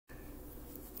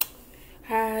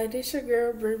Hi, this your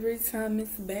girl Brie Thomas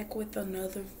back with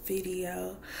another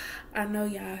video. I know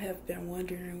y'all have been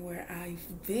wondering where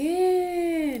I've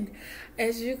been.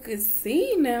 As you can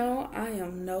see now, I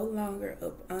am no longer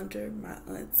up under my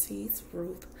auntie's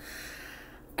roof.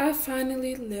 I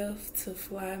finally left to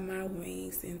fly my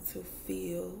wings and to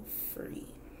feel free.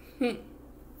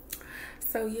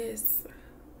 So yes,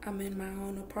 I'm in my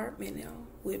own apartment now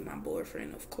with my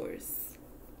boyfriend, of course.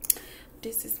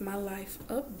 This is my life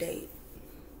update.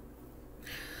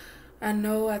 I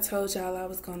know I told y'all I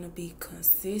was going to be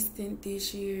consistent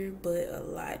this year, but a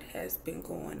lot has been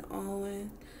going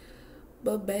on.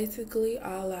 But basically,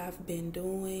 all I've been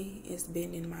doing is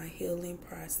been in my healing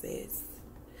process.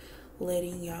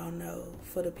 Letting y'all know,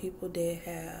 for the people that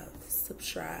have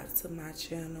subscribed to my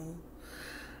channel,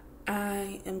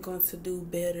 I am going to do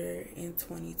better in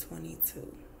 2022.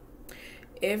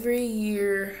 Every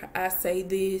year I say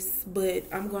this, but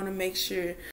I'm going to make sure